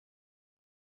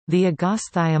The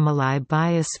Agasthyamala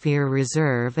Biosphere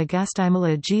Reserve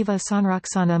Agasthyamala Jiva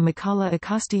Sanraksana Makala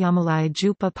Agasthyamala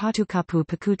Jupa Patukapu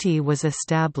Pakuti was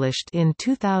established in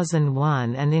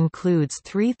 2001 and includes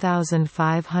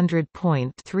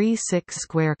 3,500.36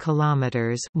 square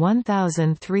kilometers,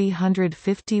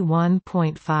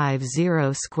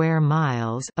 1,351.50 square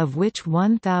miles, of which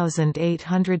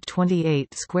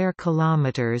 1,828 square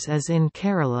kilometers is in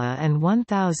Kerala and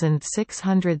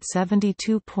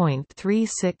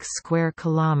 1,672.36 square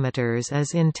kilometers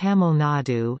as in Tamil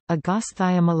Nadu.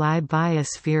 Agasthyamala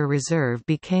Biosphere Reserve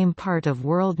became part of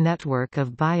World Network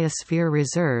of Biosphere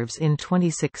Reserves in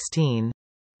 2016.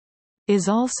 Is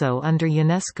also under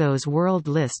UNESCO's World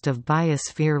List of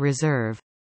Biosphere Reserve.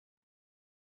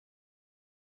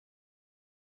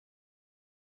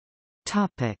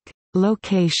 Topic: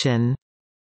 Location.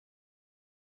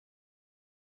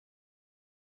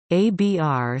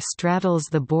 ABR straddles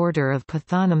the border of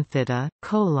Pathanamthitta,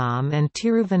 Kollam and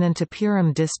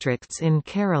Tiruvananthapuram districts in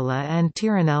Kerala and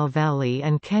Tirunelveli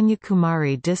and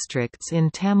Kanyakumari districts in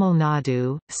Tamil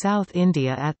Nadu, South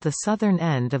India at the southern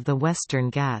end of the Western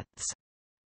Ghats.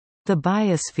 The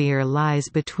biosphere lies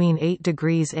between 8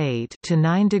 degrees 8 to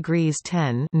 9 degrees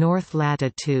 10 north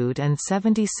latitude and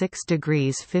 76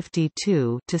 degrees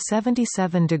 52 to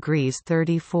 77 degrees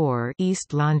 34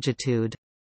 east longitude.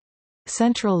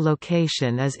 Central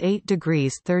location is 8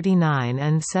 degrees 39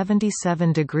 and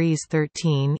 77 degrees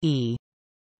 13 E.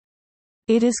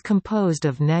 It is composed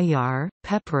of Neyar,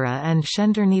 Pepara and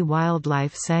Shendarni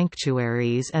wildlife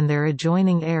sanctuaries and their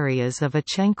adjoining areas of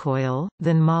Achenkoil,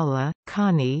 Thanmala,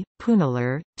 Kani,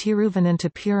 Punalur,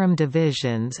 Tiruvananthapuram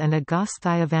divisions and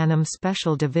Agasthyavaram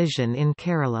special division in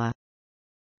Kerala.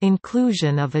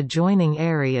 Inclusion of adjoining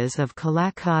areas of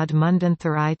Kalakkad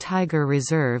Mundantharai Tiger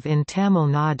Reserve in Tamil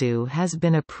Nadu has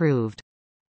been approved.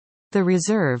 The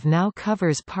reserve now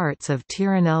covers parts of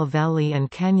Tirunelveli and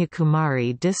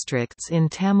Kanyakumari districts in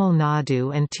Tamil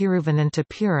Nadu and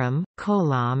Tiruvananthapuram,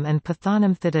 Kollam and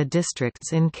Pathanamthitta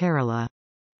districts in Kerala.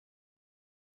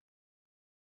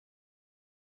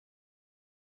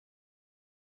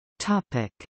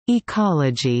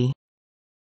 Ecology.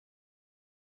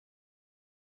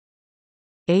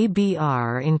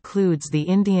 ABR includes the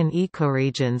Indian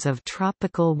ecoregions of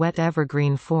tropical wet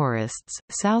evergreen forests,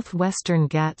 southwestern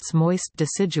Ghats moist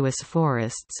deciduous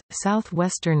forests,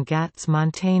 southwestern Ghats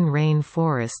montane rain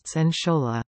forests and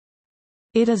shola.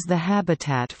 It is the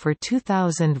habitat for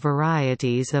 2,000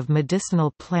 varieties of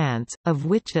medicinal plants, of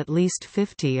which at least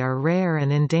 50 are rare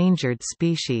and endangered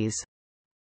species.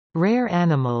 Rare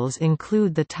animals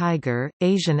include the tiger,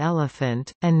 Asian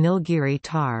elephant, and Nilgiri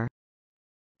tahr.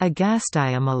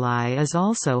 Agasthyamala is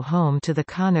also home to the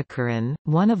Kanikaran,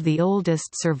 one of the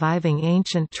oldest surviving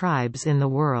ancient tribes in the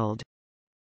world.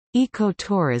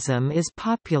 Ecotourism is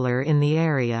popular in the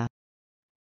area.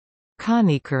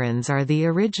 Kanikarans are the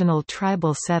original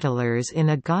tribal settlers in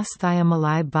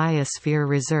Agasthyamala Biosphere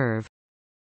Reserve.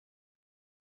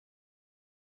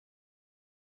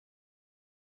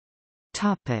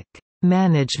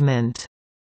 Management.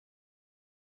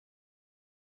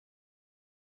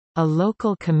 A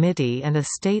local committee and a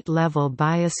state-level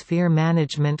biosphere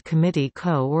management committee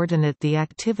coordinate the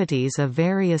activities of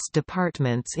various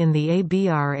departments in the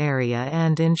ABR area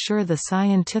and ensure the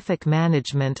scientific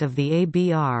management of the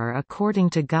ABR according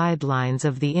to guidelines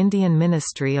of the Indian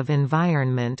Ministry of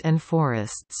Environment and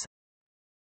Forests.